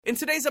In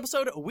today's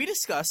episode, we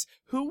discuss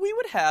who we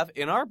would have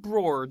in our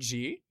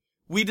brorgy.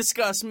 We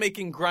discuss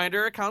making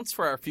Grindr accounts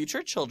for our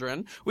future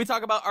children. We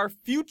talk about our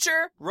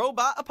future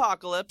robot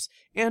apocalypse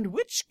and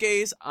which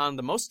gays on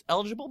the most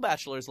eligible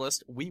bachelors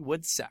list we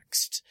would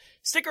sext.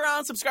 Stick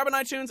around, subscribe on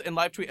iTunes, and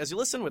live tweet as you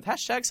listen with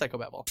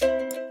 #Psychobabble.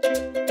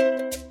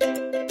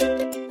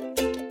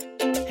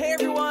 Hey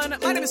everyone,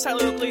 my name is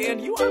Tyler Oakley,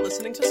 and you are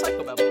listening to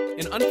Psychobabble,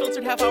 an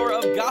unfiltered half hour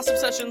of gossip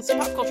sessions,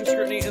 pop culture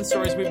scrutiny, and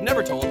stories we've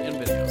never told in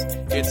videos.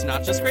 It's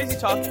not just crazy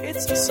talk,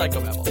 it's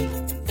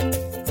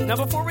Psychobabble. Now,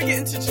 before we get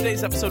into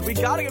today's episode, we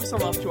gotta give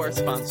some love to our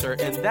sponsor,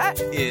 and that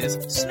is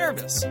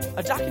Snervous,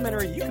 a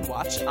documentary you can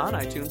watch on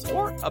iTunes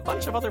or a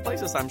bunch of other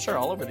places, I'm sure,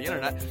 all over the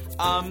internet.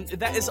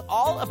 That is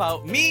all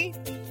about me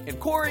and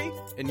Corey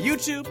and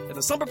YouTube and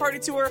the Slumber Party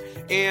Tour,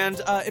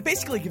 and it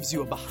basically gives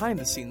you a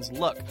behind-the-scenes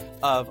look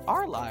of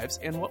our lives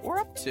and what we're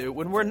up to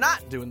when we're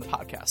not doing the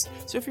podcast.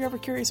 So if you're ever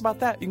curious about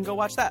that, you can go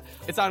watch that.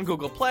 It's on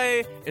Google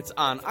Play, it's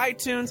on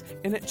iTunes,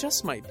 and it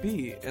just might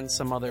be in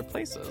some other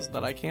places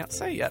that I can't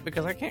say yet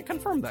because I can't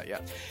confirm that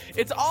yet.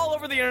 It's all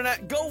over the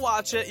internet. Go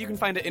watch it. You can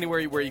find it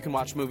anywhere where you can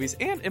watch movies,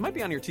 and it might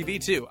be on your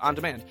TV too, on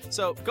demand.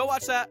 So go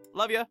watch that.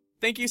 Love ya.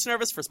 Thank you,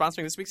 Snervous, for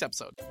sponsoring this week's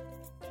episode.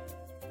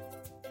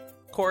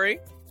 Corey?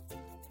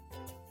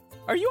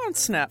 Are you on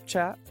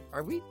Snapchat?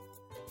 Are we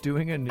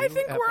doing a new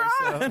episode?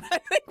 We're on. I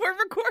think we're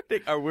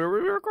recording. Are we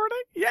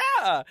recording?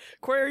 Yeah.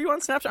 Corey, are you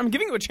on Snapchat? I'm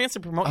giving you a chance to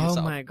promote yourself.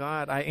 Oh my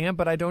God, I am,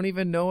 but I don't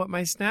even know what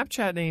my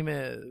Snapchat name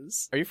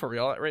is. Are you for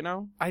real right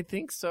now? I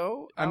think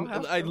so.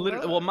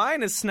 Well,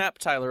 mine is Snap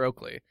Tyler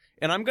Oakley,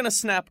 and I'm gonna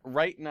snap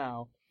right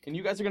now, and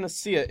you guys are gonna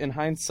see it in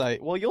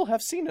hindsight. Well, you'll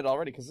have seen it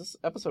already because this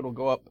episode will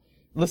go up.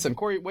 Listen,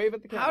 Corey, wave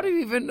at the camera. How do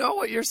you even know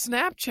what your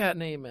Snapchat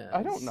name is?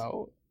 I don't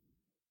know.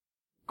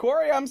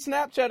 Corey, I'm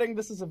Snapchatting.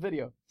 This is a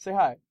video. Say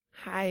hi.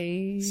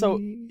 Hi. So,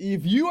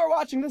 if you are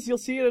watching this, you'll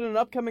see it in an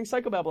upcoming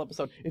Psychobabble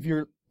episode. If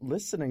you're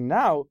listening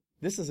now,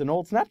 this is an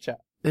old Snapchat.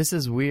 This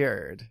is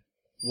weird.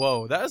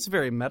 Whoa, that is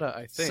very meta,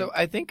 I think. So,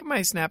 I think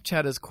my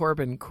Snapchat is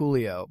Corbin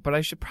Coolio, but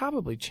I should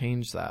probably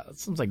change that. It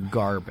sounds like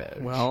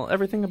garbage. Well,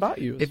 everything about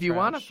you is If you trash.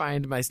 want to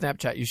find my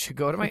Snapchat, you should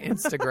go to my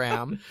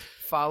Instagram,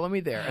 follow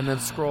me there, and then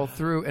scroll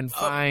through and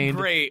find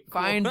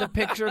the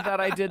picture that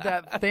I did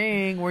that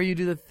thing where you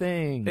do the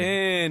thing.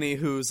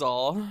 Anywho's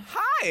all.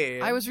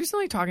 Hi. I was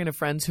recently talking to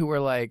friends who were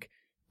like,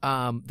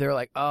 they were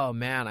like, oh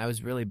man, I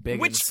was really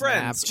big Which in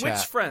friends? Snapchat.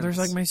 Which friends? There's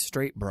like my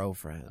straight bro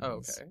friends. Oh,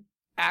 okay.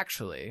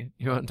 Actually,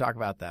 you want to talk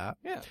about that?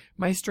 Yeah.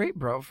 My straight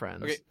bro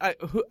friends. Okay,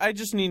 I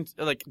just need,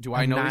 do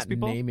I know these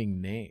people? I'm not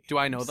naming names. Do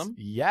I know them?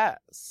 Yes.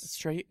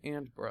 Straight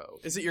and bro.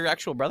 Is it your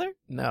actual brother?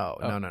 No,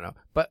 Oh. no.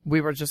 But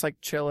we were just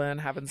like chilling,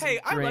 having some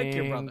drinks. I like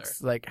your brother.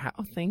 Like,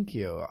 thank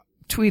you.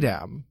 Tweet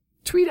at him.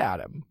 Tweet at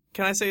him.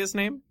 Can I say his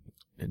name?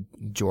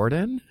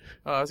 Jordan?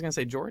 Oh, I was going to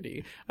say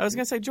Jordy.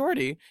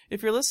 Jordy,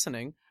 if you're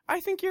listening,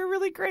 I think you're a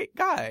really great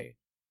guy.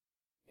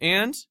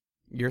 And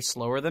you're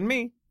slower than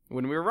me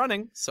when we were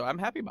running, so I'm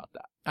happy about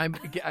that.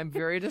 I'm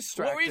very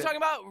distracted. What were you talking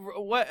about?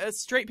 What,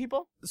 straight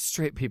people?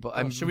 Straight people.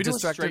 Should we do a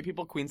Straight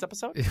People Queens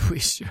episode? We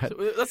should.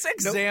 So, let's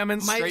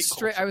examine straight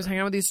culture. I was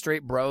hanging out with these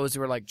straight bros who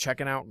were like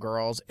checking out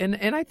girls, and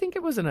I think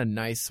it was in a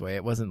nice way.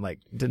 It wasn't like,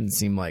 didn't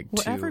seem like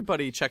well,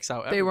 everybody checks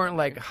out. They weren't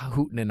like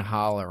hooting and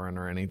hollering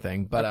or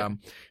anything, but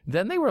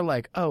then they were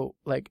like,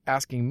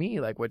 asking me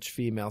like which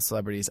female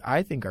celebrities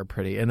I think are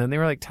pretty, and then they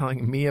were like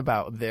telling me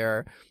about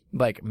their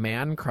like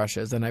man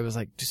crushes, and I was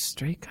like, do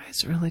straight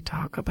guys really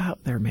talk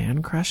about their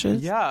man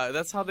crushes? Yeah,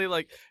 that's how they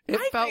like. It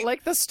felt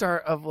like the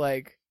start of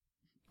like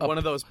one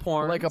of those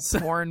porn, like a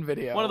porn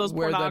video, one of those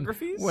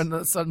pornographies.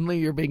 When suddenly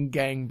you're being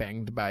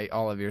gangbanged by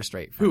all of your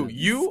straight friends. Who,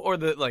 you or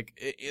the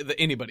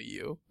anybody?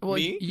 You? Well,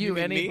 me? you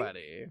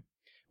anybody? Me?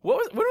 When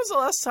was the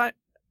last time?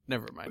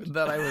 Never mind.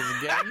 That I was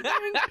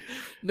gangbanged?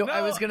 No,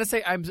 I was gonna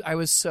say I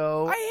was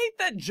so. I hate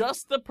that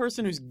just the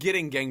person who's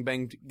getting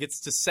gangbanged gets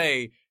to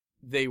say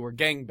they were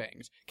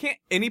gangbanged. Can't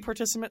any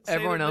participant say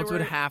Everyone that else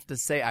would have to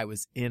say I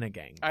was in a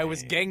gang. I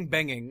was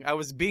gangbanging. I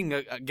was being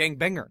a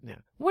gangbanger. Yeah.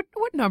 What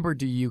number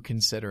do you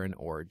consider an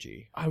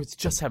orgy? I was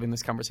just having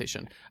this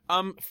conversation.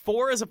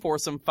 4 is a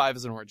foursome, 5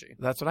 is an orgy.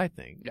 That's what I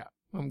think. Yeah.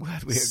 I'm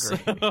glad we agree.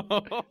 So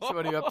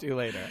what are you up to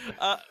later?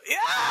 Yeah!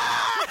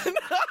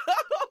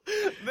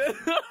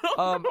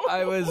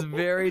 I was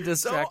very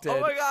distracted. Oh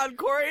my God,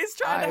 Corey's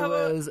trying to have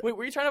a... Wait,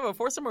 were you trying to have a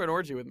foursome or an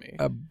orgy with me?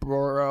 A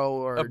bro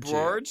orgy. A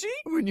brorgy?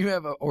 When you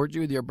have an orgy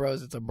with your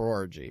bros, it's a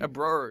brorgy. A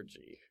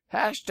brorgy.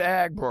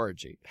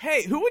 #brorgy.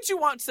 Hey, who would you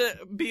want to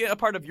be a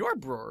part of your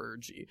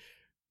brorgy?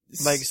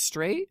 Like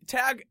straight?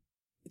 Tag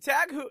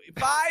who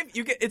 5.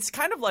 You get. It's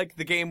kind of like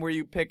the game where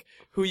you pick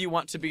who you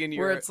want to be in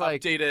your where it's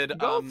like, updated.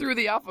 Go through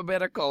the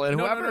alphabetical and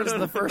whoever is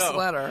the first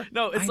letter.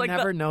 No, it's I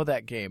never know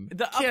that game.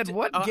 Kid,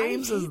 what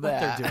games is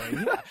that? What they're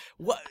doing. Yeah.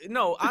 What?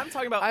 No, I'm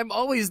talking about. I'm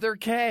always their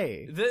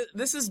K.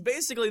 This is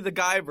basically the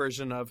guy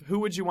version of who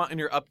would you want in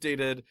your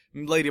updated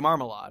Lady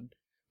Marmalade.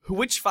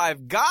 Which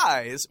 5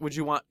 guys would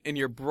you want in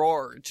your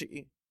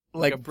brorgy?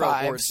 Like a bro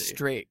 5 orgy.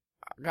 straight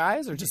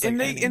guys or just like and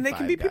they any can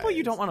five be people guys?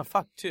 you don't want to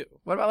fuck too.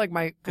 What about like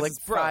my 'Cause like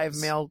it's 5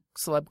 bros. male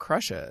celeb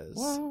crushes?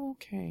 Well,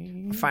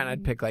 okay. Fine,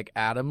 I'd pick like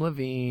Adam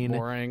Levine,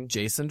 Boring.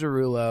 Jason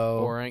Derulo,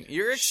 Boring.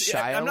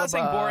 Shia I'm not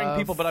saying boring LaBeouf.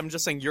 people, but I'm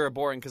just saying you're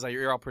boring because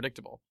you're all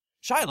predictable.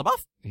 Shia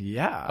LaBeouf.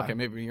 Yeah. Okay,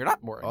 maybe you're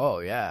not boring. Oh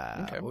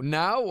yeah. Okay.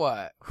 Now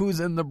what? Who's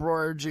in the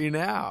Brorgy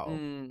now?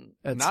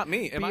 It's not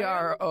me. Am I?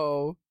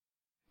 BRORGY.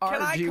 Can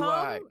I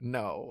come?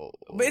 No.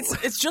 But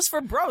it's just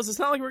for bros. It's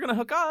not like we're gonna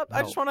hook up.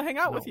 I No. just want to hang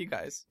out No. with you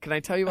guys. Can I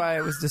tell you why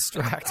I was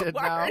distracted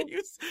now?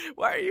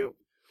 Why are you?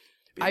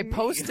 I being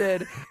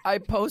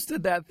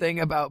posted that thing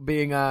about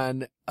being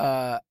on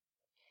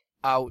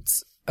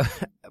Out's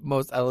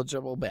Most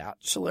Eligible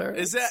Bachelor.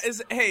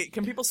 Hey,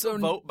 can people still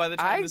vote by the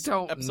time I this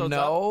don't episode's up?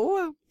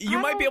 know. You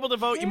might be able to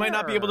vote. You might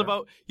not be able to care.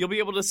 vote. You'll be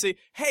able to see.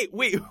 Hey,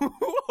 wait, what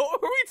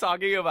were we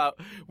talking about?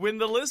 When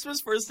the list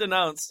was first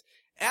announced,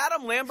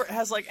 Adam Lambert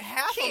has like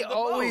half He of the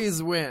always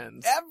votes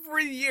wins.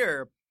 every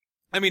year.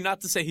 I mean,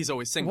 not to say he's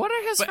always single. What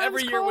are his But friends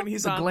every year called? when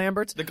he's the on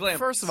Glamberts? the Glamberts.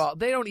 First of all,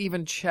 they don't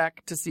even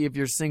check to see if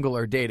you're single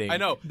or dating. I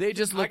know. They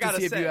just look to gotta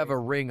see if say, you have a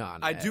ring on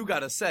I it. do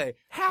gotta say,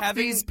 Half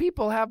these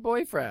people have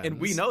boyfriends. and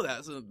we know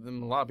that, so a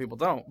lot of people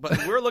don't.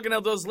 But we're looking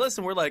at those lists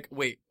and we're like,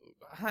 wait,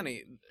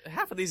 honey,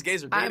 half of these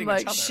gays are dating I'm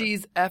like, each other.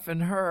 she's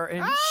effing her,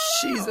 and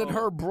she's in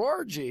her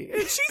Brorgy.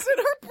 And she's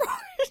in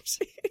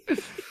her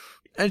brunch.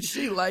 And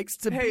she likes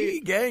to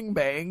be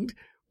gangbanged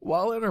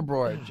while in her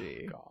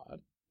Brorgy.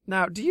 God.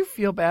 Now, do you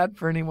feel bad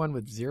for anyone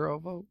with 0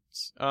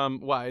 votes?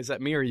 Why? Is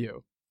that me or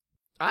you?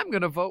 I'm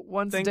going to vote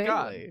once Thank daily.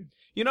 God.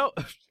 You know,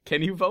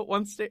 can you vote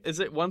once daily? Is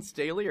it once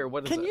daily or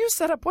what is it? Can you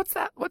set up, what's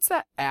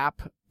that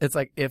app? It's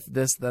like if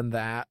this, then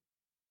that.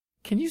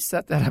 Can you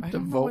set that up I to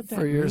don't know vote what that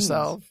for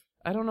yourself? means.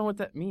 I don't know what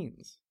that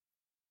means.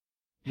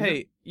 Yeah.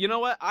 Hey, you know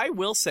what? I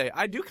will say,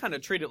 I do kind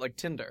of treat it like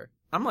Tinder.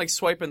 I'm like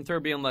swiping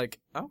through being like,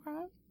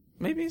 okay,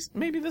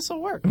 maybe this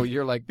will work. Well,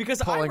 you're like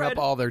Because I pulling read- up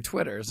all their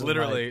Twitters. and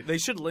Literally, like- they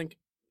should link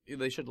to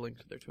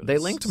their Twitter. they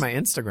linked my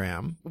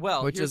Instagram,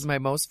 Well, which here's- is my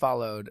most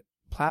followed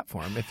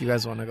platform. If you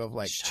guys want to go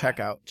like Shut check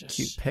up. out Just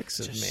cute pics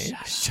of just me.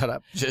 shut Shut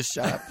up. Just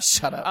shut up.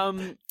 Shut up.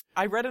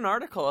 I read an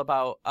article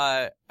about,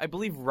 I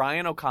believe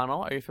Ryan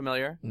O'Connell. Are you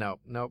familiar?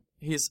 Nope.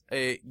 He's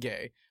a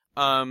gay.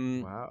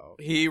 Wow.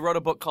 He wrote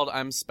a book called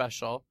I'm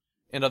Special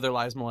and Other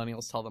Lies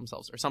Millennials Tell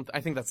Themselves or something.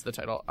 I think that's the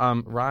title.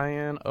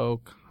 Ryan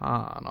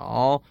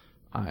O'Connell,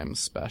 I'm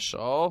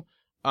Special.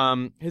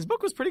 His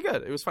book was pretty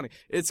good. It was funny.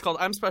 It's called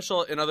I'm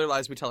Special and Other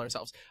Lies We Tell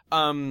Ourselves.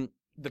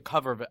 The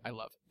cover of it I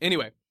love.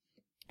 Anyway,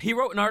 he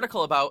wrote an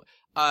article about,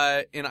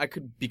 and I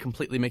could be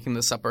completely making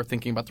this up or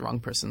thinking about the wrong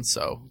person,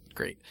 so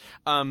great.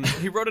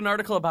 He wrote an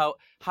article about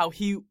how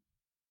he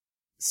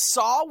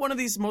saw one of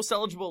these most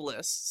eligible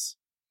lists,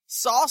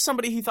 saw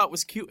somebody he thought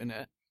was cute in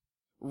it,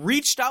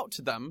 reached out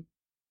to them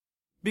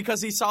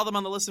because he saw them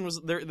on the list and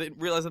they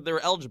realized that they were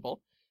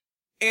eligible,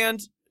 and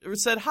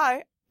said,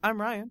 "Hi, I'm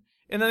Ryan."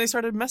 And then they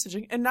started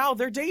messaging, and now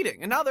they're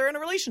dating, and now they're in a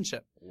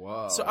relationship.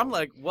 Whoa. So I'm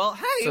like, well,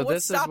 hey, so what's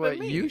this is stopping what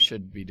me? you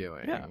should be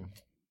doing. Yeah.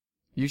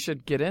 You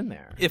should get in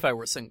there. If I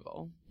were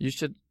single. You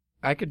should.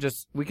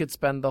 We could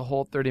spend the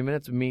whole 30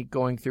 minutes of me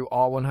going through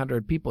all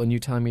 100 people and you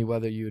telling me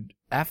whether you'd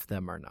F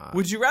them or not.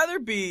 Would you rather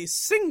be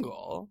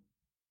single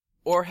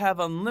or have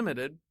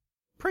unlimited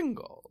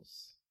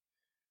Pringles?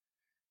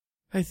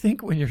 I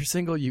think when you're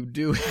single, you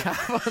do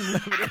have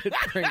unlimited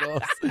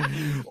Pringles,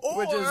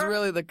 which is Or-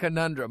 really the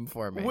conundrum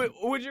for me.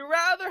 Would you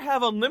rather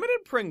have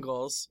unlimited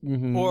Pringles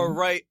Mhm. or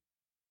write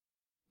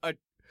a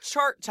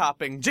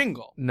chart-topping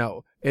jingle?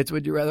 No, it's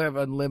would you rather have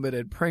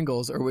unlimited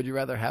Pringles or would you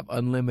rather have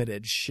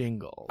unlimited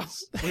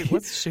shingles? Wait,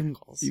 what's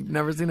shingles? You've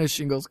never seen a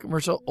shingles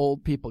commercial?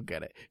 Old people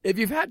get it. If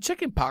you've had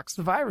chicken pox,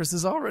 the virus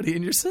is already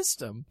in your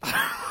system.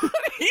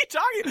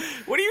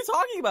 What are you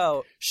talking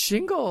about?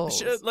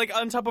 Shingles. Like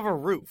on top of a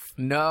roof.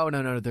 No.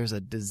 There's a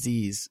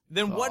disease.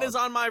 Then what is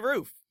on my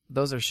roof?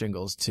 Those are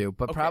shingles too,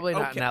 but Okay, probably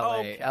not in okay, LA.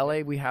 okay.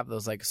 LA, we have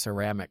those like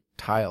ceramic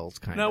tiles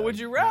kind Now, of. would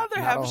you rather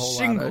Not have a whole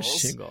lot of shingles?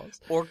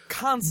 shingles? Or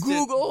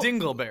constant Google-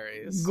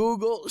 dingleberries?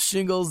 Google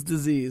shingles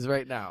disease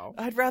right now.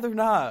 I'd rather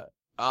not.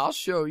 I'll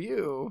show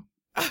you.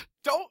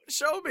 Don't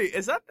show me.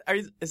 Is that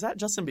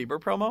Justin Bieber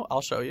promo?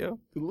 I'll show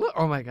you. Look,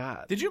 oh my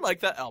god. Did you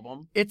like that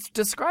album? It's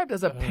described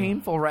as a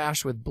painful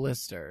rash with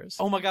blisters.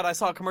 Oh my god, I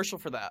saw a commercial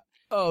for that.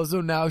 Oh, so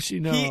now she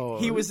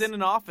knows. He was in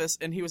an office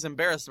and he was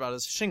embarrassed about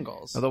his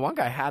shingles. Oh, the one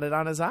guy had it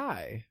on his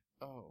eye.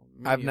 Oh,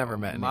 I've never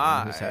met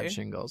anyone who's had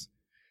shingles.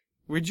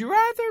 Would you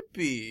rather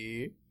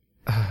be?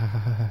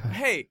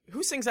 Hey,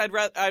 who sings I'd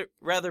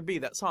rather be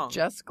that song?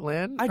 Jess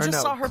Glynn? I Or just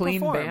no, saw her Clean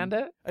perform.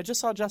 Bandit? I just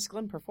saw Jess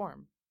Glynn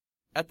perform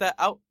at that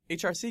Out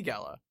HRC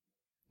gala.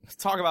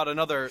 Talk about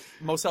another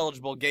most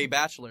eligible gay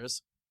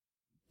bachelors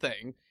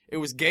thing. It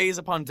was gays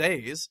upon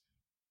days.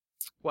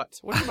 What?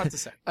 What are you about to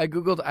say? I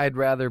googled I'd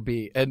rather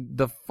be, and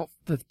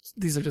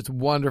these are just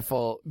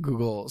wonderful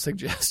Google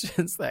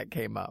suggestions that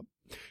came up.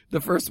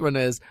 The first one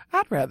is,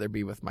 I'd rather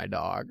be with my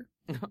dog.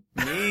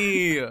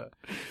 Me.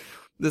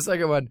 The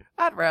second one,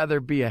 I'd rather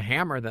be a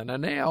hammer than a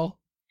nail.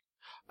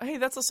 Hey,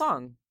 that's a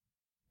song.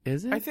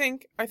 Is it? I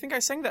think I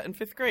sang that in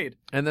 5th grade.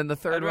 And then the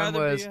third one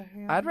was,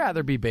 I'd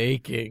rather be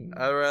baking.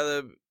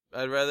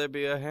 I'd rather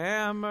be a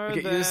hammer Okay,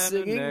 than you're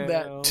singing a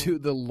nail. that to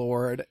the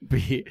Lord.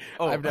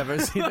 I've never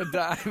seen a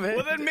diamond.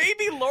 Well, then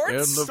maybe Lord In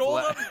the stole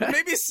flesh.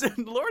 Maybe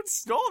Lord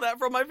stole that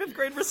from my 5th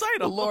grade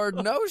recital. Lord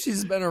knows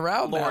she's been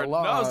around Lord that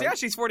long. knows. Yeah,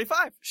 she's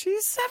 45.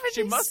 She's 76.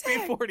 She must be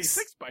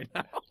 46 by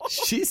now.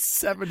 She's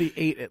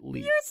 78 at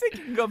least. You're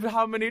thinking of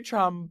how many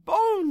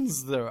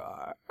trombones there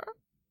are.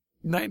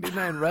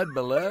 99 red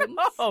balloons.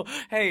 Oh,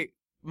 hey,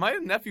 my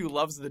nephew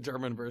loves the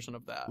German version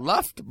of that.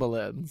 Luft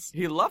balloons.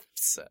 He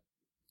loves it.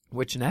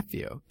 Which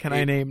nephew? Can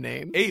I name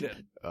names?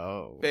 Aiden.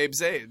 Oh.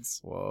 Babes AIDS.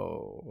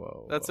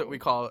 Whoa. That's what we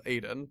call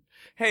Aiden.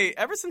 Hey,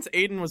 ever since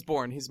Aiden was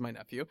born, he's my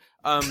nephew.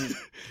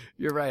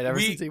 You're right. Ever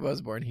since he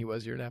was born, he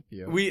was your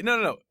nephew.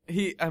 No.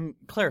 I'm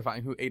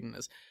clarifying who Aiden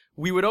is.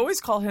 We would always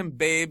call him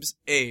Babes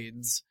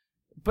AIDS,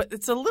 but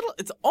it's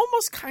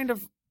almost kind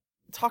of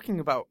talking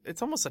about,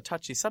 it's almost a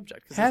touchy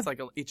subject because it's like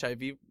a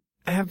HIV.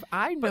 Have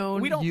I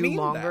known we don't you mean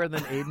longer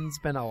that. than Aiden's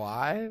been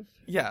alive?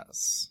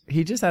 Yes.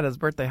 He just had his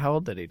birthday. How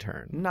old did he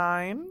turn?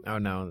 9. Oh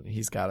no,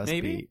 he's got us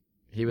Maybe? beat.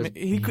 He was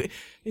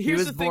Here's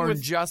was the thing born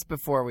with, just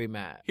before we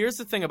met. here's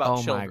the thing about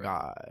Oh children. my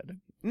god.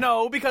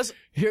 No, because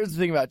Here's the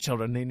thing about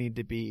children. They need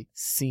to be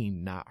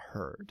seen, not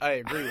heard. I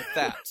agree with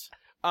that.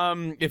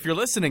 If you're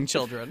listening,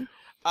 children,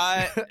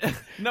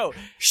 no,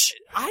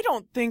 I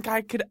don't think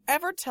I could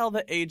ever tell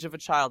the age of a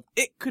child.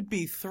 It could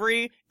be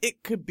 3,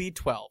 it could be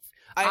 12.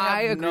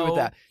 I agree with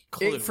that.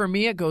 Clue. For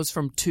me, it goes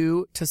from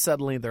 2 to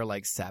suddenly they're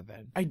like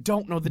 7. I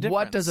don't know the difference.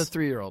 What does a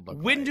 3-year-old look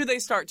like? When do they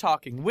start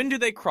talking? When do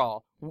they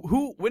crawl?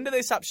 When do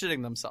they stop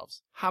shitting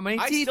themselves? How many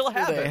I teeth still do they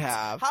haven't.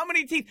 have? How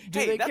many teeth? Do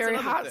hey, they that's carry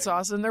another hot thing.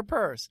 sauce in their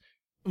purse?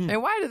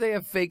 And why do they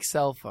have fake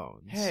cell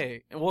phones?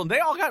 Hey, well, they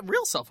all got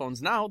real cell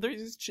phones now.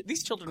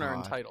 These children are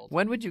God. entitled.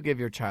 When would you give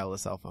your child a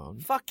cell phone?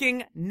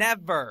 Fucking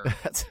never.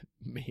 That's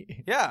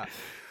me. Yeah.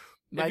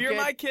 If you're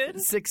my kid,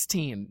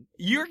 16.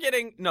 you're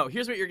getting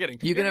here's what you're getting.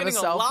 You can You're have a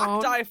getting cell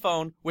locked phone?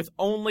 iPhone with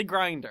only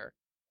Grindr.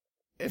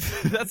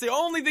 That's the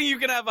only thing you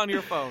can have on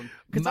your phone.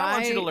 Because I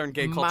want you to learn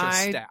gay culture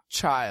My stat.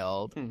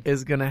 child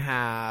is going to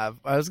have,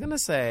 I was going to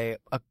say,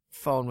 a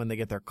phone when they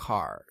get their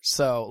car.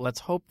 So let's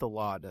hope the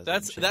law doesn't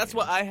That's change.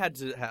 what I had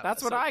to have.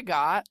 That's what I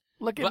got.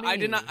 Look at But me. I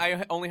did not.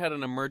 I only had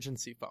an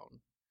emergency phone,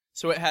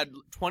 so it had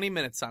 20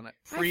 minutes on it.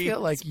 I feel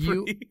like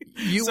you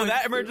so went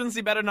that through-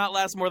 emergency better not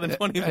last more than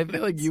 20 minutes. I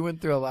feel like you went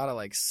through a lot of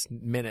like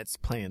minutes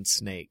playing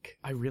Snake.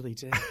 I really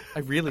did. I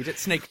really did.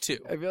 Snake 2.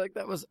 I feel like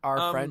that was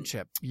our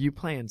friendship. You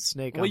playing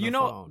Snake Well, on the you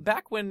know, phone.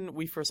 back when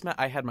we first met,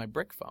 I had my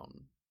brick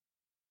phone.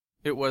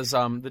 It was the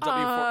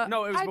W4.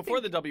 No, it was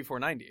before the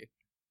W490.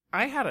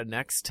 I had a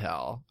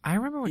Nextel. I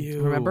remember when.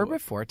 Ew. Remember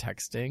before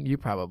texting? You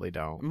probably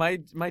don't. My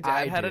dad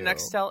I had a do.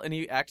 Nextel, and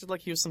he acted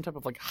like he was some type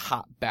of like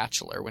hot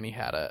bachelor when he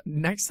had it.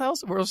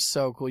 Nextels were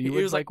so cool. You It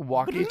would was like like,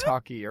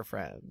 walkie-talkie your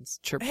friends.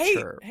 Chirp,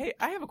 chirp. Hey,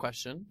 I have a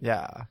question.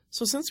 Yeah.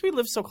 So since we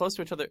live so close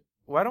to each other,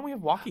 why don't we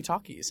have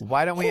walkie-talkies?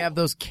 Why don't we have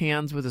those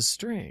cans with a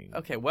string?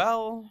 Okay,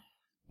 well,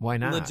 Why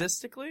not?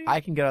 logistically,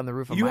 I can get on the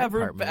roof of you my have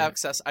roof apartment.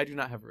 access. I do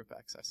not have roof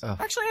access. Ugh.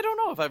 Actually, I don't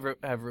know if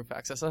I have roof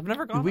access. I've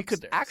never gone We could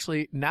upstairs.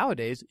 actually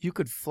nowadays you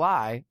could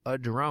fly a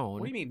drone.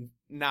 What do you mean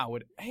now?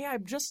 Hey, I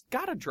just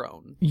got a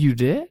drone. You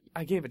did?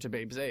 I gave it to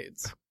Babes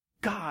AIDS.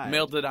 God.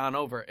 Mailed it on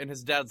over, and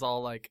his dad's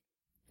all like,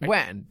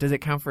 When? Does it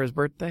count for his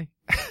birthday?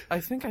 I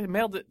think I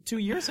mailed it 2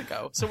 years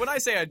ago. So when I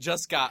say I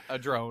just got a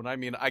drone, I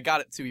mean I got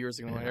it 2 years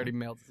ago. I already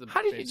mailed it to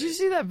How did Babes you AIDS.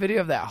 see that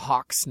video of that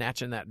hawk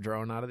snatching that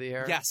drone out of the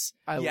air? Yes.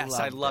 I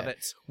loved love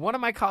it. One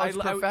of my college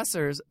I-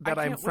 professors that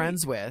I I'm can't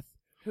friends with,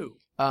 Who?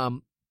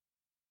 um,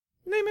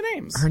 Name and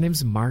names. her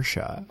name's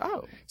Marsha.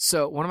 Oh.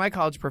 So one of my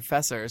college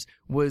professors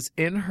was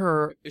in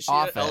her Is she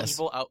office. an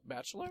eligible out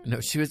bachelor? No,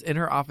 she was in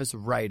her office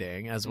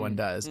writing, as one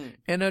does, mm.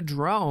 and a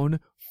drone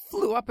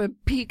flew up and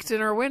peeked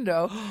in her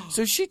window.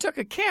 So she took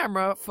a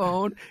camera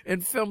phone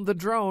and filmed the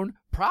drone,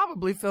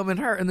 probably filming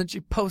her, and then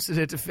she posted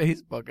it to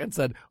Facebook and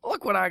said,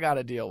 "Look what I got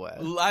to deal with."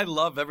 I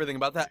love everything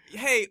about that.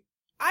 Hey,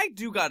 I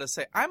do gotta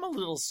say, I'm a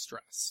little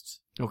stressed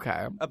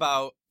Okay.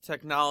 about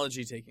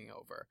technology taking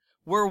over.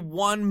 We're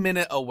 1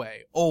 minute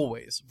away,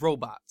 always,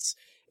 robots.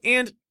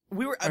 And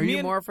we were... Are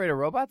you more afraid of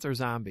robots or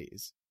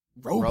zombies?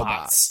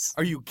 robots?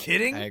 Are you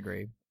kidding? I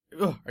agree.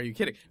 Ugh, are you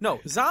kidding? No,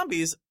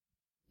 zombies,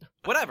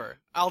 whatever,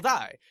 I'll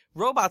die.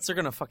 Robots are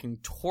gonna fucking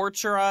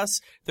torture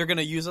us. They're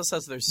gonna use us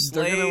as their slaves.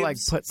 They're gonna like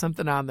put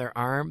something on their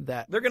arm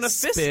that They're gonna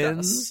fist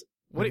spins. us.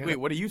 Wait,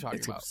 what are you talking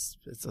about?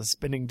 It's a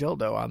spinning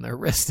dildo on their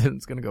wrist, and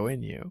it's gonna go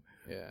in you.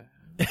 Yeah.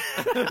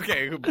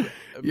 Okay.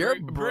 You're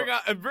bring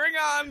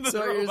on the So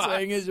what you're robots.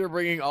 saying is you're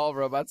bringing all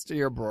robots to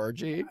your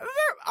orgy?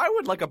 I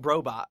would like a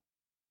brobot.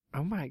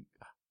 Oh my!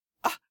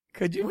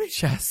 Could you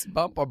chest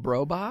bump a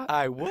brobot?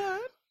 I would.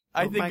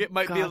 I Oh think my it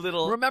might be a God.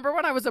 little Remember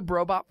when I was a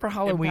brobot for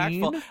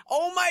Halloween? impactful.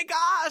 Oh my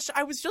gosh!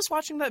 I was just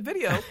watching that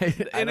video, I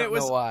and don't it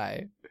was know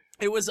why.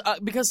 it was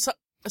because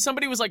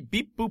somebody was like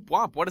beep boop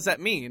womp. What does that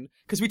mean?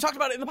 Because we talked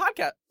about it in the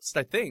podcast.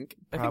 I think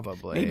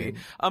Probably. maybe.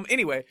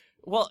 Anyway,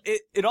 well,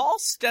 it all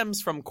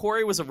stems from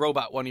Corey was a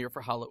robot one year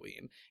for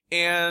Halloween,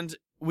 and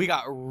we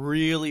got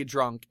really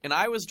drunk, and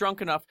I was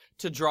drunk enough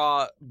to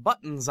draw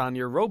buttons on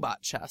your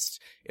robot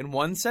chest. And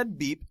one said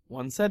beep,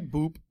 one said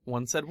boop,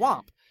 one said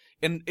womp.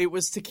 And it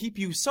was to keep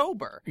you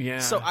sober. Yeah.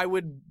 So I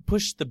would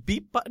push the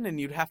beep button,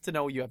 and you'd have to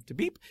know you have to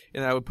beep.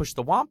 And I would push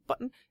the womp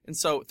button. And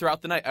so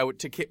throughout the night, I would,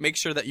 to make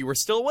sure that you were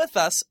still with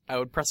us, I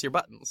would press your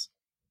buttons.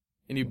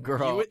 And you've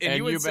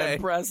been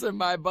pressing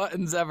my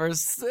buttons ever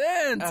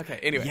since. Okay,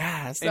 anyway.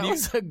 Yes, that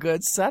was a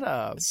good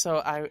setup.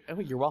 So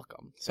you're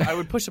welcome. So I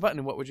would push a button,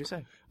 and what would you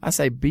say? I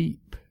say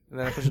beep. And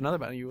then I push another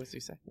button, what do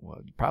you say?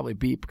 Well, probably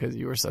beep, because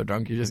you were so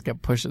drunk you just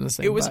kept pushing the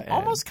same button. It was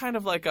almost kind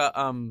of like a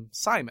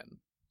Simon.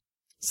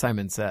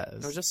 Simon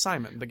Says. No, just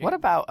Simon. The game. What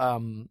about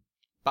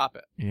Bop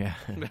It? Yeah.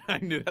 I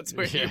knew that's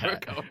where you were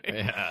going.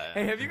 Yeah.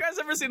 Hey, have you guys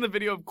ever seen the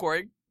video of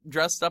Corey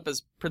dressed up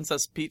as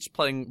Princess Peach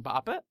playing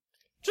Bop It?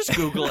 Just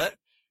Google it.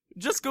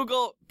 Just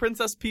Google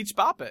Princess Peach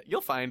Bop It.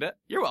 You'll find it.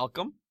 You're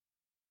welcome.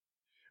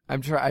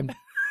 I'm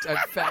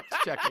fact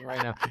checking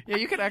right now. Yeah,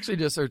 you can actually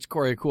just search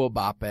Corey Cool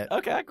Bop It.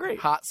 Okay, great.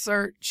 Hot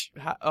search.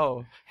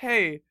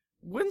 Hey,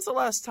 when's the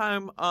last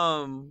time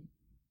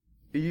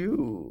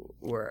you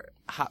were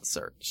hot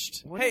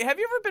searched? Hey, have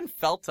you ever been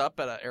felt up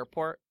at an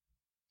airport?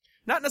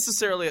 Not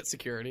necessarily at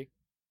security.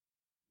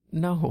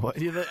 No.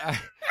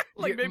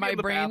 Like maybe my in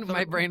the brain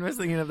bathroom. was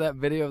thinking of that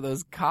video of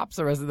those cops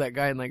arrested that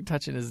guy and like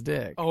touching his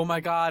dick. Oh my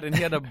god, and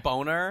he had a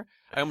boner.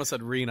 I almost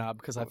said renob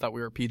because I thought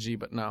we were PG,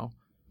 but no.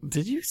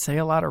 Did you say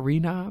a lot of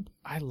renob?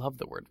 I love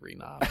the word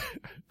renob.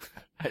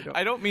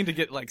 I don't mean to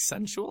get like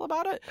sensual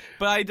about it,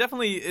 but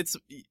it's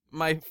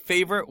my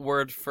favorite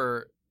word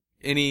for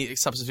any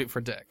substitute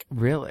for dick.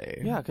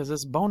 Really? Yeah, because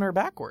it's boner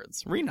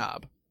backwards.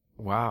 Renob.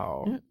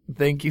 Wow. Yeah.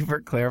 Thank you for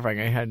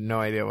clarifying. I had no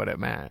idea what it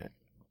meant.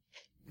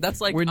 That's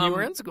like when you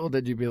were in school,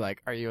 did you be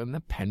like, "Are you in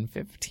the Pen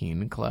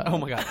 15 club?" Oh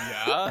my god,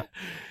 yeah.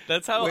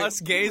 That's how us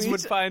gays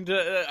would find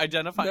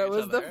identify each other. That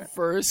was the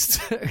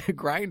first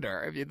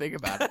grinder, if you think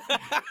about it.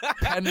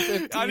 Pen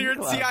 15 on your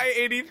club.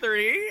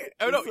 TI-83.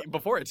 Oh no,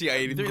 before a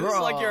TI-83. This is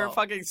like your Girl.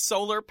 fucking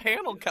solar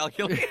panel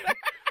calculator.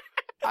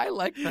 I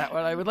like that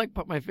one. I would like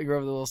put my finger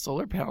over the little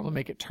solar panel to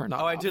make it turn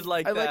off. Oh, I did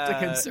like I like to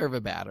that. conserve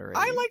a battery.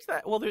 I liked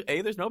that. Well,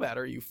 there's no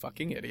battery, you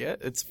fucking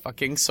idiot. It's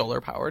fucking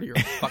solar powered. You're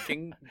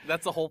fucking.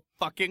 That's the whole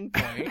fucking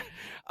point.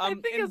 I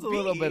think it's a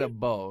little bit of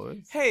both.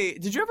 Hey,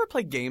 did you ever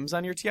play games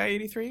on your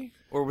TI-83,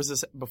 or was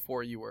this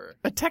before you were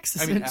A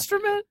Texas after.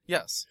 Instrument?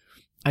 Yes.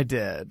 I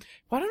did.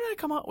 Why don't I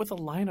come out with a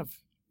line of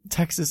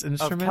Texas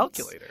Instruments?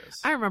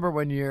 calculators? I remember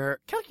when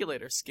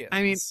Calculator skins.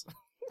 I mean,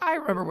 I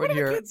remember what when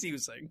are the kids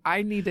using?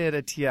 I needed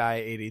a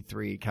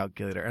TI-83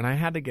 calculator, and I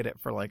had to get it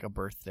for like a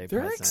birthday They're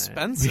present.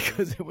 expensive.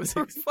 Because it was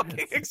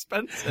fucking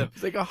expensive.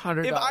 It's like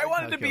 $100. If I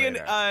wanted to be an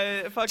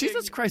fucking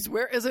Jesus Christ,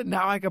 where is it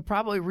now? I could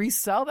probably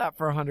resell that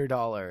for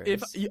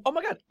 $100. oh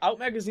my god, Out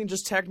Magazine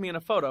just tagged me in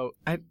a photo.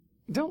 I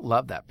don't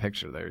love that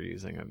picture they're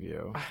using of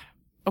you.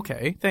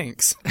 Okay,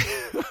 thanks.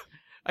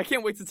 I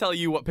can't wait to tell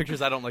you what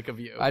pictures I don't like of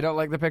you. I don't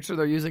like the picture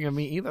they're using of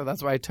me either.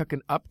 That's why I took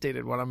an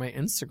updated one on my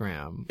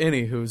Instagram.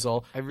 Any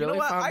hoozle. I really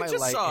found my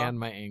light and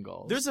my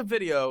angles. There's a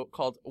video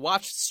called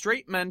Watch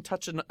Straight Men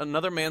Touch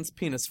Another Man's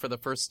Penis for the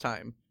First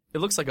Time. It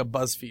looks like a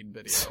BuzzFeed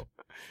video.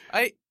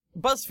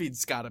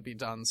 BuzzFeed's gotta be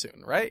done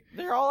soon, right?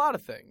 They're all out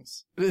of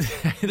things.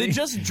 They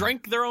just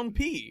drank their own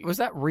pee. Was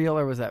that real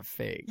or was that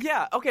fake?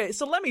 Yeah, okay,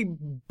 so let me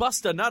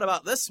bust a nut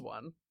about this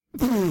one.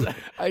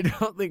 I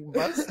don't think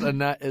bust a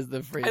nut is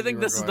the phrase. I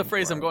think this is the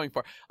phrase I'm going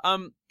for.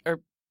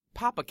 Or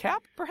pop a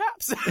cap,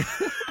 perhaps?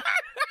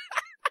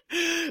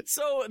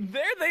 So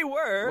there they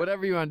were.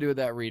 Whatever you want to do with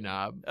that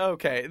renob.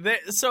 Okay.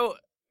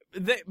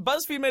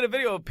 BuzzFeed made a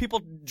video of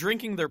people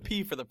drinking their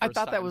pee for the first time. I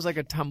thought that was like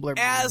a Tumblr.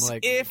 As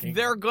if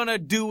they're gonna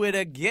do it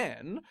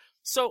again.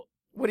 So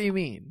what do you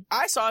mean?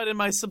 I saw it in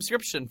my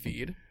subscription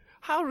feed.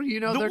 How do you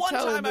know they're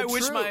telling the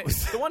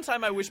truth? The one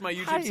time I wish my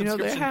YouTube How do you know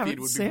they subscription haven't feed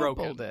would be sampled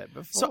broken. it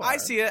before? So I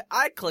see it,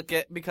 I click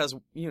it because,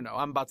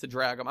 I'm about to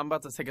drag them. I'm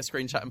about to take a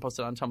screenshot and post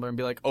it on Tumblr and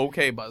be like,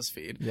 okay,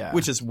 BuzzFeed,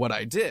 which is what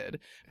I did.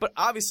 But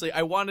obviously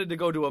I wanted to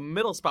go to a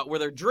middle spot where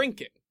they're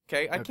drinking,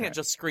 okay? I can't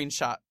just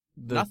screenshot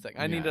nothing.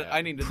 I need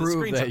to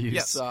prove screenshot. that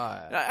you saw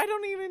it. I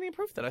don't even need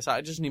proof that I saw it.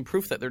 I just need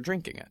proof that they're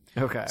drinking it.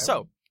 Okay.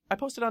 So I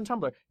posted on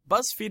Tumblr.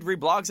 BuzzFeed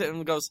reblogs it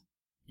and goes,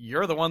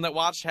 you're the one that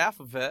watched half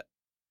of it.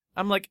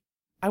 I'm like,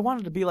 I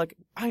wanted to be like,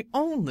 I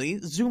only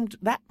zoomed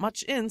that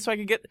much in so I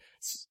could get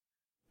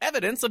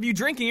evidence of you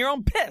drinking your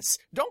own piss.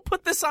 Don't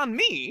put this on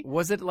me.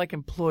 Was it like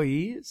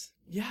employees?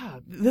 Yeah,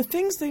 the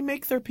things they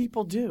make their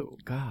people do.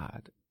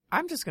 God.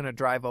 I'm just going to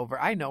drive over.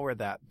 I know where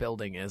that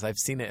building is. I've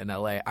seen it in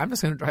LA. I'm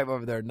just going to drive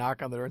over there,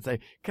 knock on the door and say,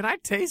 can I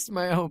taste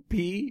my own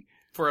pee?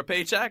 For a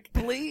paycheck?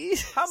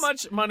 Please. How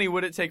much money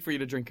would it take for you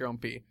to drink your own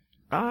pee?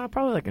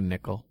 Probably like a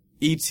nickel.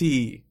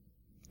 E.T.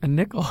 A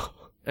nickel?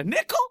 A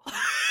nickel?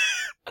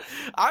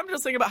 I'm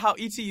just thinking about how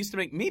E.T. used to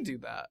make me do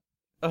that.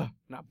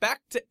 Now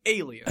back to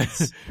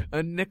aliens.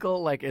 A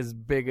nickel like as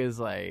big as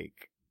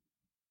like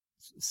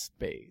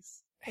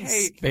space.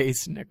 Hey,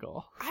 space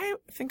nickel. I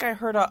think I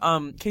heard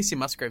a Casey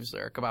Musgraves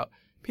lyric about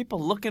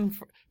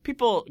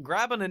people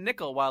grabbing a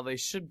nickel while they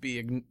should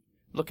be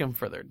looking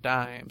for their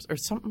dimes or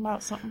something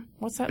about something.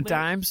 What's that?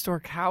 Dime Store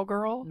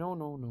Cowgirl?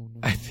 No.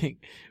 I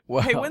think.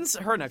 Well, Hey, when's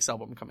her next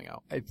album coming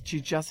out?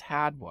 she just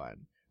had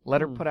one.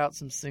 Let her put out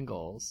some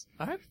singles.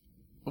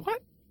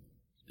 What?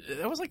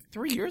 That was like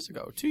 2 years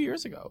ago.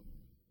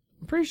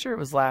 I'm pretty sure it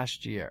was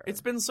last year.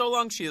 It's been so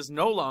long she is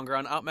no longer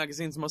on Out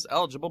Magazine's Most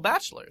Eligible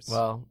Bachelors.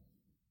 Well,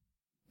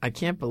 I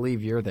can't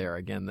believe you're there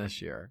again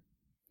this year.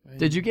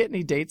 Did you get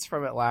any dates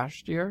from it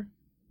last year?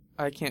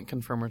 I can't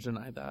confirm or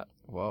deny that.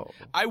 Whoa.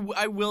 I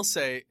will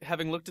say,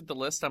 having looked at the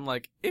list, I'm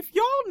like, if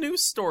y'all knew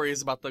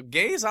stories about the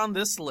gays on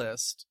this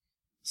list,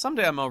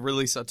 someday I'm going to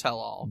release a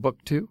tell-all.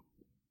 Book 2?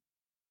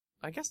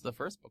 I guess the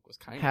first book was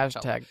kind of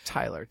Hashtag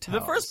Tyler tells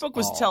The first book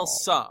was all. Tell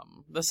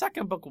Some. The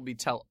second book will be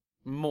Tell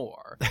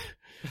More.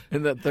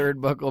 And the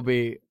third book will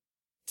be...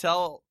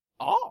 Tell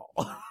All.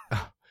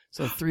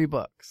 So 3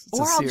 books. It's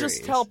or a I'll series.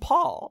 just tell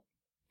Paul.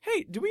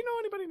 Hey, do we know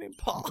anybody named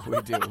Paul?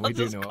 We do. I'll We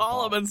do just know a call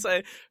Paul. him and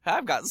say,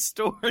 I've got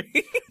stories.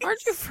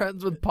 Aren't you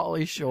friends with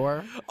Pauly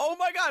Shore? Oh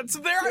my God! So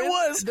there I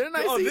was. Didn't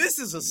I oh, see- this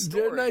is a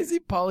story. Didn't I see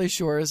Pauly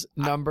Shore's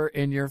number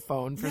in your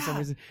phone for some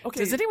reason? Okay.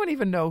 Does anyone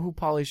even know who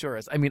Pauly Shore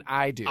is? I mean,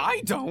 I do.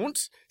 I don't.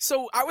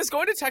 So I was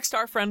going to text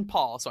our friend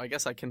Paul, so I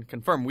guess I can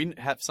confirm we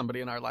have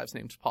somebody in our lives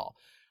named Paul.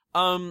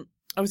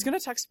 I was going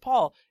to text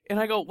Paul, and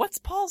I go, what's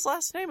Paul's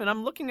last name? And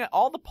I'm looking at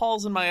all the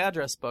Pauls in my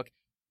address book.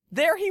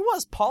 There he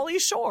was, Pauly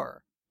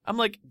Shore. I'm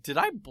like, did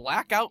I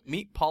black out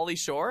meet Pauly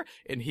Shore,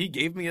 and he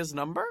gave me his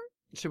number?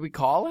 Should we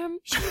call him?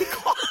 Should we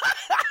call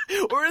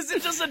or is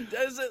it just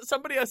is it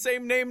somebody a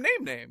same name?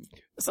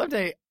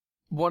 Someday,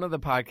 one of the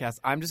podcasts,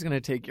 I'm just going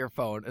to take your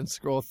phone and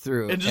scroll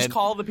through. And just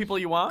call the people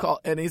you want? Call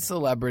any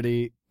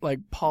celebrity like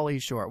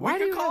Pauly Shore. We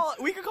could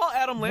call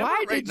Adam Lambert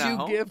Why right did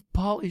now. you give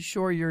Pauly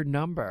Shore your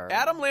number?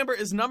 Adam Lambert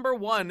is number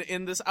 1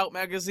 in this Out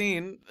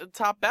Magazine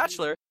Top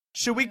Bachelor.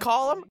 Should we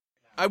call him?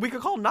 We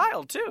could call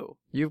Niall, too.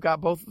 You've got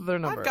both of their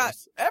numbers. I've got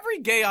every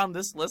gay on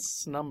this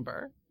list's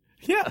number.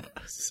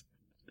 Yes.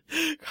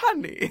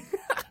 Honey.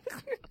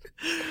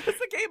 It's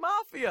the gay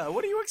mafia.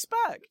 What do you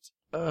expect?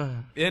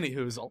 Any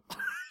hoozle.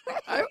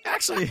 I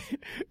actually,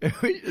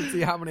 we should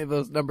see how many of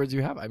those numbers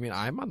you have. I mean,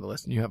 I'm on the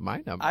list and you have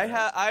my number.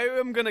 I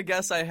am going to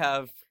guess I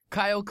have.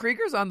 Kyle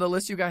Krieger's on the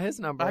list. You got his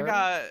number.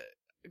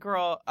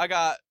 I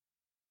got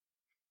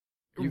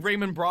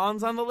Raymond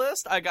Braun's on the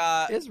list.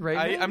 Is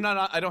Raymond?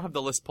 I don't have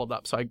the list pulled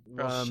up, so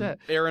shit.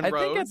 Aaron Rhodes. I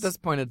think at this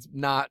point it's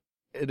not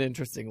an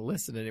interesting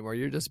listen anymore.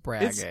 You're just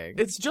bragging.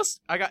 It's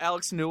just, I got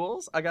Alex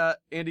Newell's. I got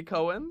Andy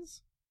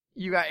Cohen's.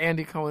 You got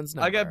Andy Cohen's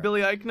number. I got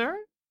Billy Eichner.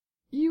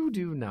 You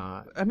do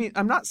not. I mean,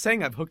 I'm not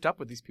saying I've hooked up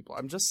with these people.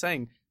 I'm just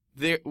saying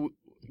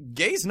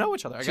gays know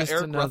each other. I got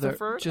Eric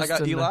Rutherford. I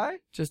got Eli.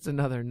 Just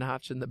another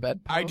notch in the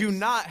bedpost. I do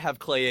not have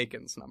Clay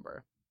Aiken's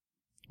number.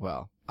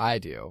 Well, I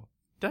do.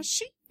 Does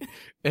she?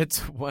 It's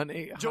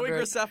 1-800. Joey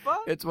Graceffa?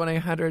 It's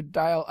 1-800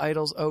 dial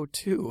IDOLS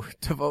 02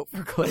 to vote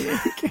for Clay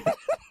Aiken.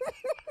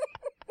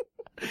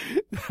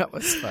 That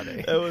was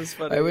funny. That was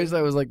funny. I wish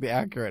that was like the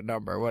accurate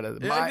number. What is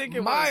it? I think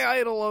it my was.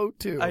 idol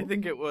 02. I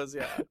think it was,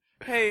 yeah.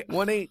 Hey.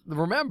 1-8.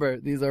 Remember,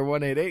 these are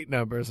 188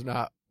 numbers,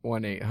 not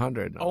 1-800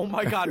 numbers. Oh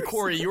my God,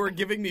 Corey, you are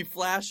giving me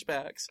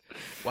flashbacks.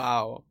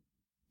 Wow.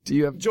 Do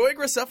you have Joey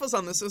Graceffa's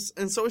on this,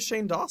 and so is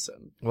Shane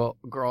Dawson. Well,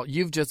 girl,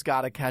 you've just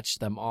got to catch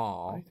them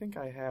all. I think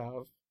I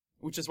have.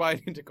 Which is why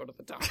I need to go to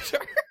the doctor.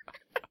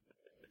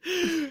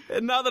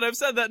 And now that I've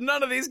said that,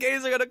 none of these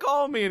gays are going to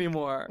call me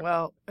anymore.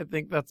 Well, I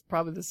think that's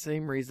probably the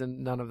same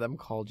reason none of them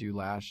called you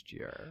last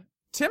year.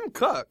 Tim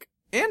Cook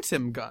and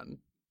Tim Gunn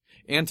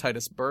and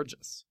Titus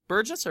Burgess.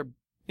 Burgess,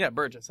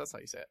 that's how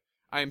you say it.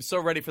 I am so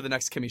ready for the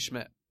next Kimmy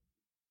Schmidt.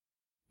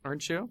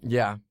 Aren't you?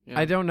 Yeah.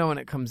 I don't know when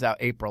it comes out.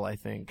 April, I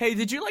think. Hey,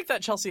 did you like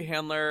that Chelsea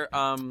Handler,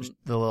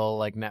 the little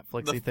like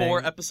Netflixy thing? The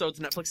 4 episodes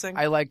Netflix thing?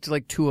 I liked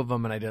like 2 of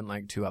them and I didn't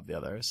like 2 of the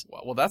others.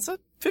 Well, that's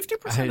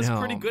 50% is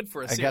pretty good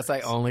for a series. I guess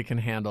I only can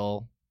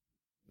handle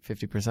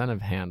 50%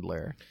 of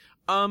Handler.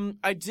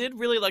 I did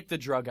really like the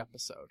drug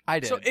episode.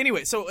 I did. So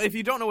anyway, if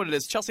you don't know what it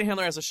is, Chelsea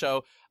Handler has a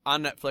show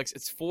on Netflix.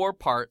 It's 4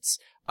 parts.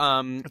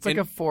 It's like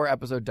a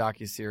 4-episode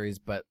docuseries,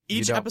 but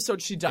each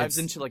episode she dives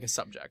into like a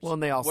subject. Well,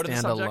 and they all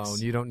stand alone.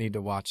 You don't need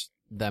to watch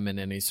them in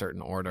any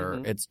certain order.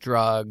 Mm-hmm. It's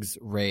drugs,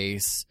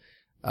 race,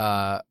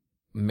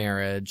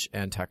 marriage,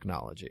 and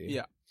technology.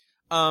 Yeah.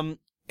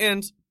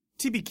 And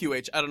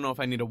TBQH, I don't know if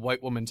I need a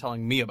white woman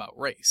telling me about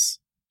race.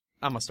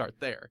 I'm gonna start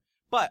there.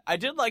 But I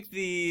did like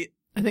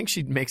I think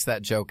she makes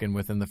that joke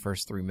within the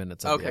first 3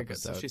 minutes of the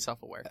episode. Okay, so she's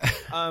self-aware.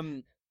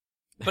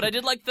 But I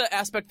did like the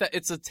aspect that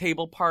it's a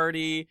table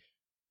party,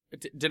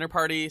 dinner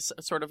party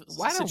sort of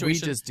Why situation. don't we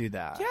just do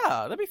that?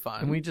 Yeah, that'd be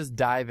fun. And we just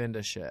dive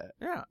into shit.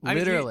 Yeah.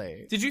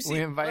 Literally. Did you see?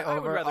 We invite I would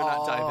over rather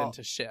not dive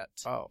into shit.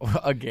 Oh,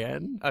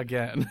 again?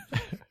 Again.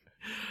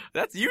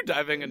 That's you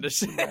diving into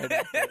shit.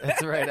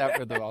 It's right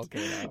after the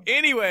volcano.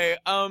 Anyway,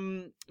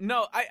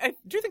 no, I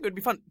do think it would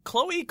be fun.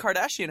 Khloe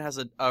Kardashian has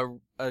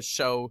a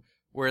show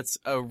where it's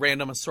a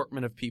random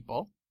assortment of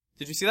people.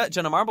 Did you see that?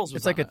 Jenna Marbles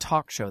was It's like on a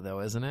talk show, though,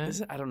 isn't it? Is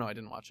it? I don't know. I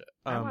didn't watch it.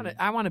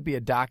 I want to be a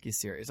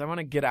docuseries. I want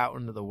to get out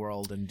into the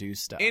world and do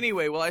stuff.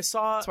 Anyway, well, I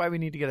saw... That's why we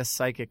need to get a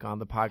psychic on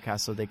the podcast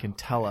so they can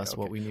tell us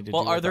what we need to do.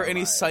 Well, are with there our any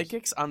lives.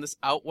 psychics on this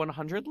Out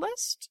 100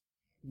 list?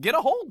 Get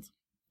a hold.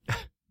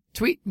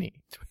 Tweet me.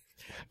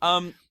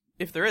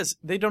 If there is,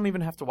 they don't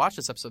even have to watch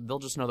this episode. They'll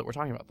just know that we're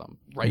talking about them,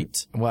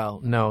 right?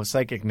 Well, no,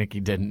 Psychic Nikki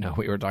didn't know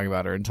we were talking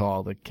about her until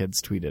all the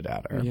kids tweeted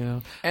at her. Yeah.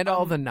 And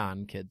all the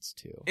non-kids,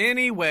 too.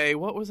 Anyway,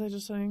 what was I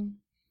just saying?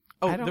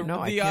 Oh, I don't know.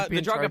 I can't be the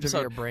in drug charge of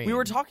episode. your brain. We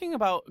were talking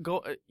about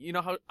you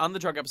know how on the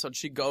drug episode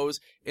she goes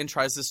and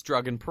tries this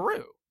drug in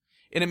Peru,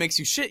 and it makes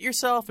you shit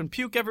yourself and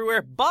puke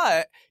everywhere,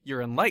 but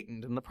you're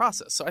enlightened in the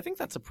process. So I think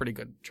that's a pretty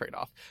good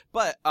trade-off.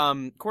 But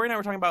Corey and I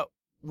were talking about,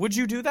 would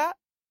you do that?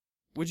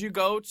 Would you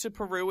go to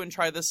Peru and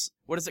try this?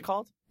 What is it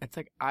called? It's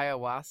like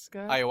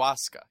ayahuasca.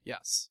 Ayahuasca.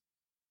 Yes,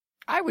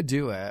 I would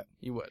do it.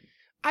 you would.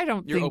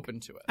 You're You're open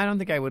to it. I don't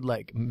think I would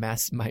like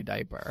mess my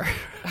diaper.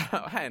 Oh,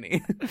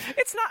 honey,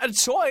 it's not a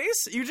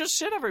choice. You just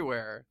shit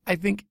everywhere. I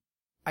think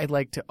I'd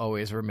like to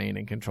always remain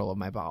in control of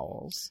my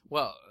bowels.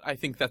 Well, I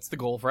think that's the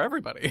goal for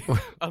everybody.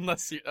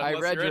 unless I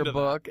read you're your into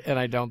book, and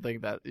I don't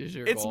think that is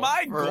your It's goal.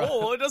 my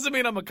goal. It doesn't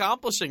mean I'm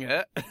accomplishing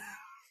it.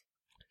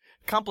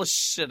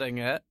 Accomplishing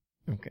it.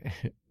 Okay.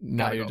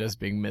 Now Gotta you're go. just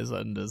being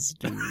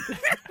misunderstood.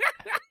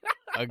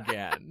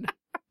 Again.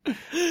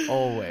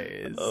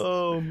 Always.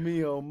 Oh,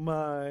 me, oh,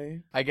 my.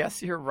 I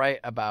guess you're right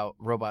about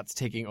robots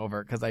taking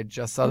over, because I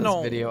just saw this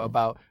No. video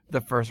about the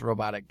first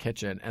robotic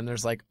kitchen, and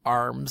there's like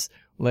arms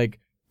like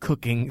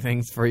cooking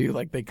things for you,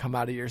 like they come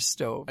out of your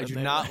stove. I and do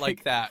they're, not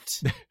like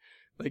that.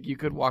 Like you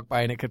could walk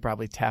by and it could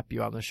probably tap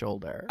you on the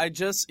shoulder.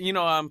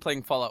 I'm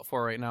playing Fallout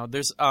 4 right now.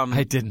 There's,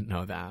 I didn't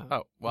know that.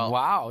 Oh, well.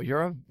 Wow,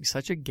 you're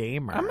such a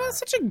gamer. I'm not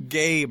such a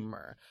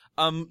gamer.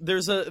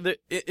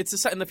 It's a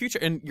set in the future,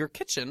 and your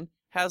kitchen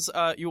has,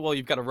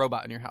 you've got a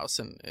robot in your house,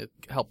 and it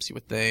helps you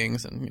with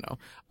things, and, you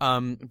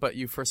know, but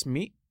you first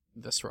meet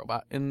this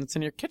robot, and it's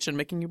in your kitchen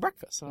making you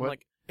breakfast. And I'm What?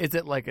 like, Is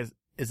it like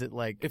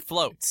it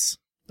floats.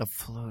 the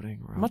floating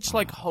robot? Much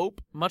like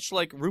Hope, much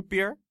like root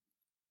beer.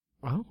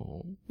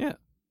 Oh. Yeah.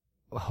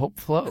 Hope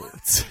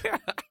floats.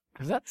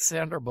 Is that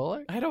Sandra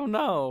Bullock? I don't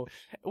know.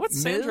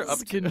 What's Sandra up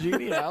Ms. to?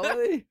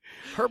 Congeniality?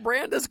 Her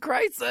brand is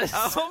Crisis.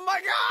 Oh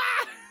my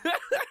god!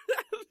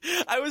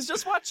 I was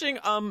just watching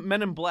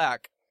Men in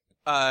Black.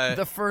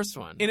 The first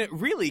one. And it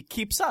really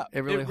keeps up.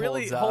 It really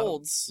holds up.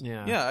 holds.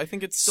 Yeah. I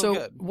think it's still So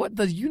good. what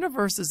the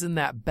universe is in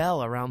that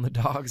bell around the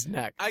dog's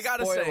neck? I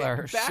gotta say,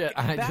 Spoiler, back-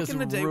 I back just in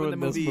the day when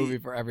ruined the this movie- movie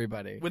for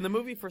everybody. When the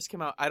movie first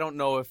came out, I don't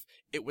know if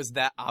it was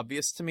that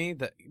obvious to me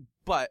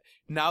but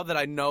now that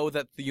I know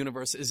that the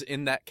universe is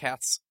in that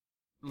cat's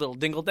little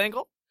dingle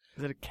dangle,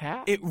 Is it a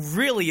cat? it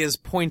really is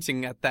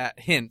pointing at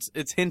that hint.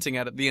 It's hinting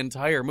at it the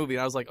entire movie.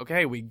 And I was like,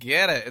 okay, we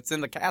get it. It's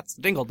in the cat's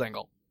dingle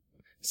dangle.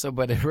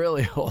 But it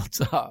really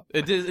holds up.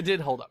 It did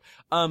hold up.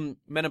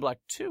 Men in Black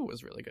 2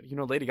 was really good. You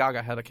know, Lady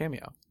Gaga had a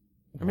cameo.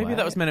 Or maybe that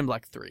What? was Men in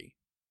Black 3.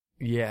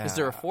 Yeah. Is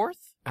there a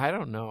fourth? I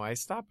don't know. I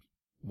stopped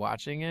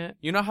watching it.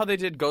 You know how they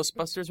did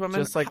Ghostbusters Women?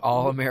 Just like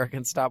all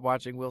Americans stop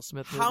watching Will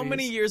Smith movies. How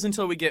many years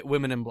until we get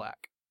Women in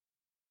Black?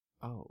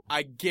 Oh.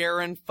 I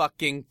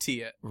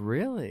guarantee it.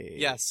 Really?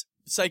 Yes.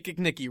 Psychic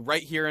Nikki,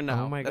 right here and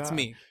now. Oh my That's God.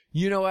 me.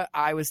 You know what?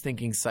 I was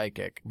thinking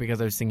Psychic because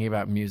I was thinking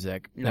about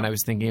music. Yeah. And I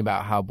was thinking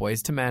about how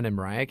Boyz II Men and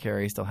Mariah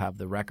Carey still have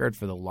the record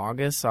for the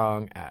longest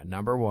song at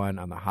 #1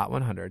 on the Hot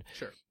 100.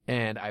 Sure.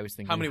 And I was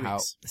thinking How many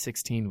weeks?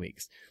 16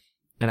 weeks.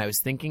 And I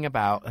was thinking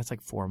about, that's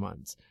like 4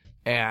 months.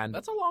 And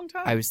That's a long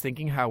time. I was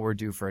thinking how we're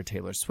due for a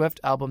Taylor Swift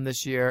album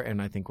this year.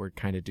 And I think we're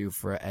kind of due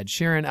for an Ed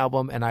Sheeran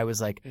album. And I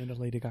was like, and a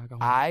Lady Gaga.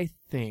 I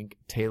think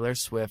Taylor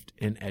Swift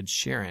and Ed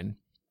Sheeran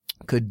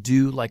could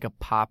do like a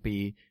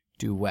poppy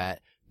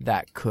duet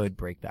that could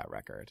break that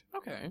record.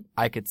 Okay.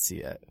 I could see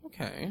it.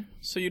 Okay.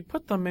 So you'd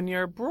put them in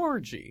your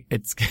Brorgy.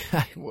 It's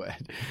I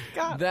would.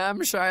 Got it. Them,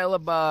 Shia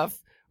LaBeouf,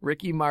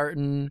 Ricky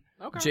Martin,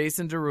 Okay.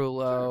 Jason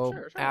Derulo,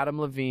 Sure. Adam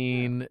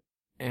Levine,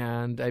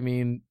 and I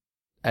mean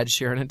Ed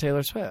Sheeran and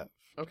Taylor Swift.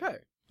 Okay.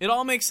 It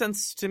all makes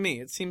sense to me.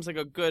 It seems like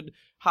a good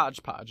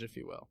hodgepodge, if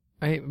you will.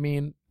 I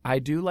mean, I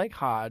do like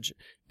Hodge,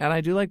 and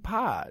I do like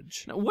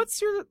Podge. Now,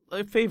 what's your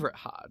favorite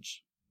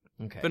Hodge?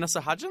 Okay.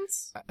 Vanessa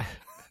Hudgens?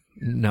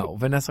 No,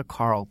 Vanessa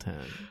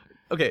Carlton.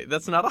 Okay,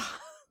 that's not a...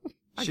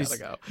 I She's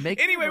gotta go.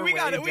 making Anyway, her we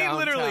got way it. We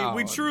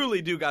downtown.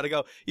 truly do gotta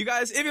go. You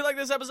guys, if you like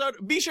this episode,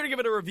 be sure to give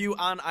it a review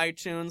on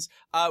iTunes.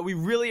 We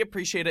really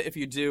appreciate it if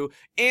you do.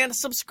 And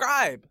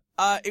subscribe.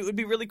 It would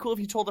be really cool if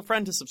you told a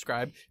friend to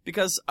subscribe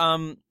because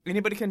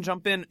anybody can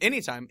jump in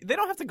anytime. They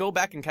don't have to go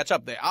back and catch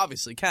up. They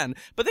obviously can,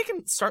 but they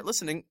can start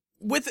listening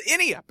with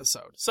any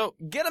episode. So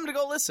get them to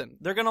go listen.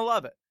 They're gonna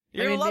love it.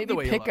 You're gonna love the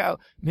way you love it.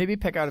 Maybe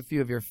pick out a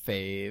few of your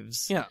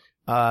faves. Yeah.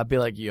 Be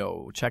like,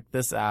 yo, check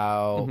this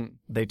out. Mhm.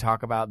 They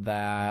talk about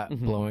that,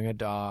 Mhm. blowing a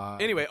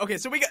dog. Anyway, okay,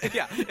 so we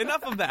got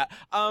enough of that.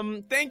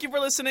 Thank you for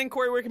listening.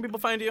 Corey, where can people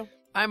find you?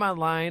 I'm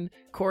online,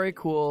 Corey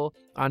Cool,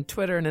 on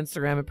Twitter and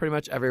Instagram and pretty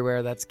much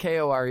everywhere. That's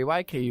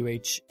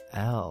KOREYKUHL.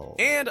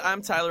 And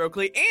I'm Tyler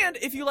Oakley. And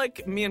if you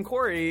like me and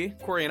Corey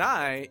and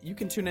I, you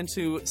can tune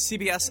into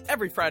CBS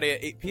every Friday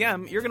at 8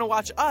 p.m. You're going to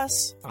watch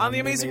us on The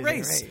Amazing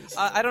Race.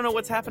 I don't know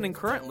what's happening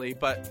currently,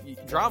 but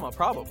drama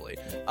probably.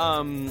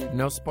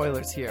 No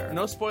spoilers here.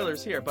 No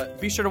spoilers here,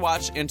 but be sure to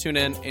watch and tune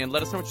in and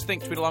let us know what you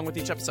think. Tweet along with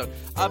each episode.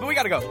 But we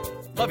got to go.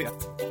 Love you.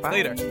 Bye.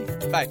 Later.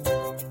 Bye.